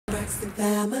m-braxton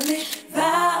family-values.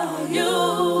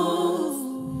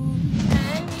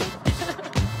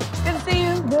 Good to see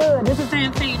you. Good. This is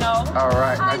Santino. All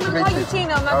right. Hi, Nice to meet you.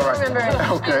 Tino. I'm not remembering.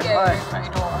 Okay. Hi. How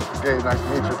you doing? Gabe, nice to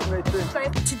meet you.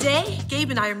 Today, Gabe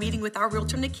and I are meeting with our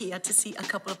realtor, Nakia, to see a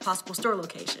couple of possible store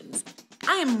locations.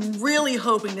 I am really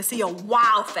hoping to see a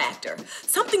wow factor,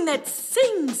 something that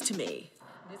sings to me.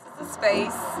 This is a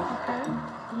space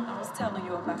I was telling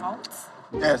you about.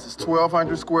 Yes, it's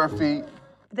 1,200 square feet.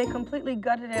 They completely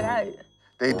gutted it out.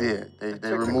 They did.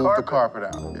 They removed the carpet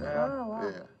out. Yeah. Oh, wow.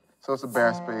 Yeah. So it's a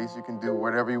bare space. You can do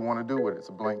whatever you want to do with it. It's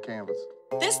a blank canvas.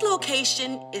 This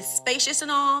location is spacious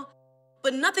and all,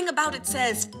 but nothing about it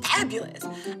says fabulous.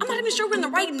 I'm not even sure we're in the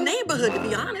right neighborhood, to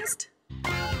be honest.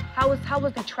 How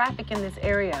was the traffic in this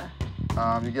area?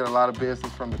 You get a lot of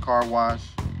business from the car wash.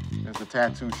 There's a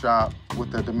tattoo shop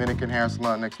with the Dominican hair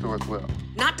salon next door as well.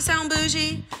 Not to sound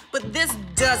bougie, but this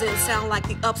doesn't sound like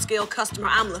the upscale customer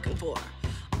I'm looking for.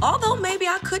 Although maybe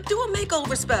I could do a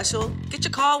makeover special. Get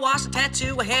your car washed, a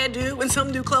tattoo, a hairdo, and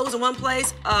some new clothes in one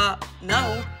place.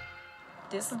 No.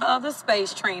 This is the other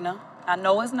space, Trina. I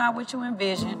know it's not what you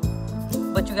envisioned,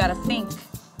 but you gotta think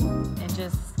and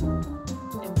just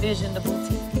envision the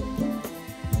boutique.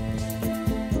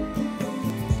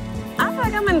 I feel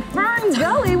like I'm in Fern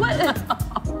Gully.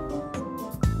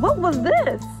 What was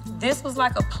this? This was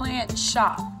like a plant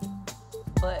shop,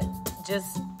 but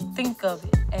just think of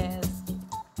it as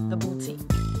the boutique.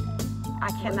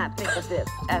 I cannot think of this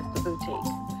as the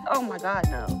boutique. Oh my God,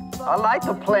 no. I like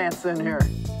the plants in here.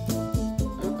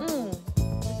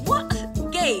 What?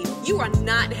 Gabe, you are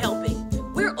not helping.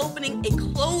 We're opening a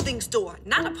clothing store,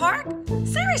 not a park.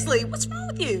 Seriously, what's wrong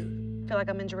with you? I feel like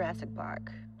I'm in Jurassic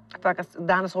Park. I feel like a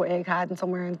dinosaur egg hiding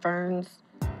somewhere in ferns.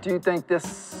 What do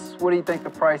you think the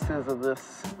price is of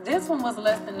this? This one was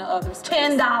less than the others.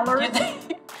 $10.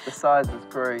 The size is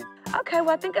great. Okay, well,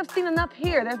 I think I've seen enough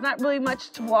here. There's not really much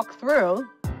to walk through.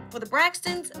 For the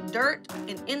Braxtons, dirt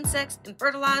and insects and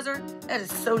fertilizer, that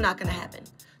is so not gonna happen.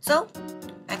 So,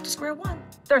 back to square one.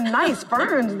 They're nice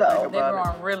ferns, though. They're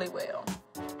growing really well.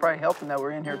 It's probably helping that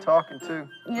we're in here talking, too.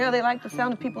 Yeah, they like the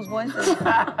sound of people's voices.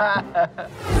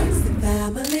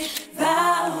 Family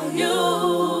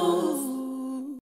values.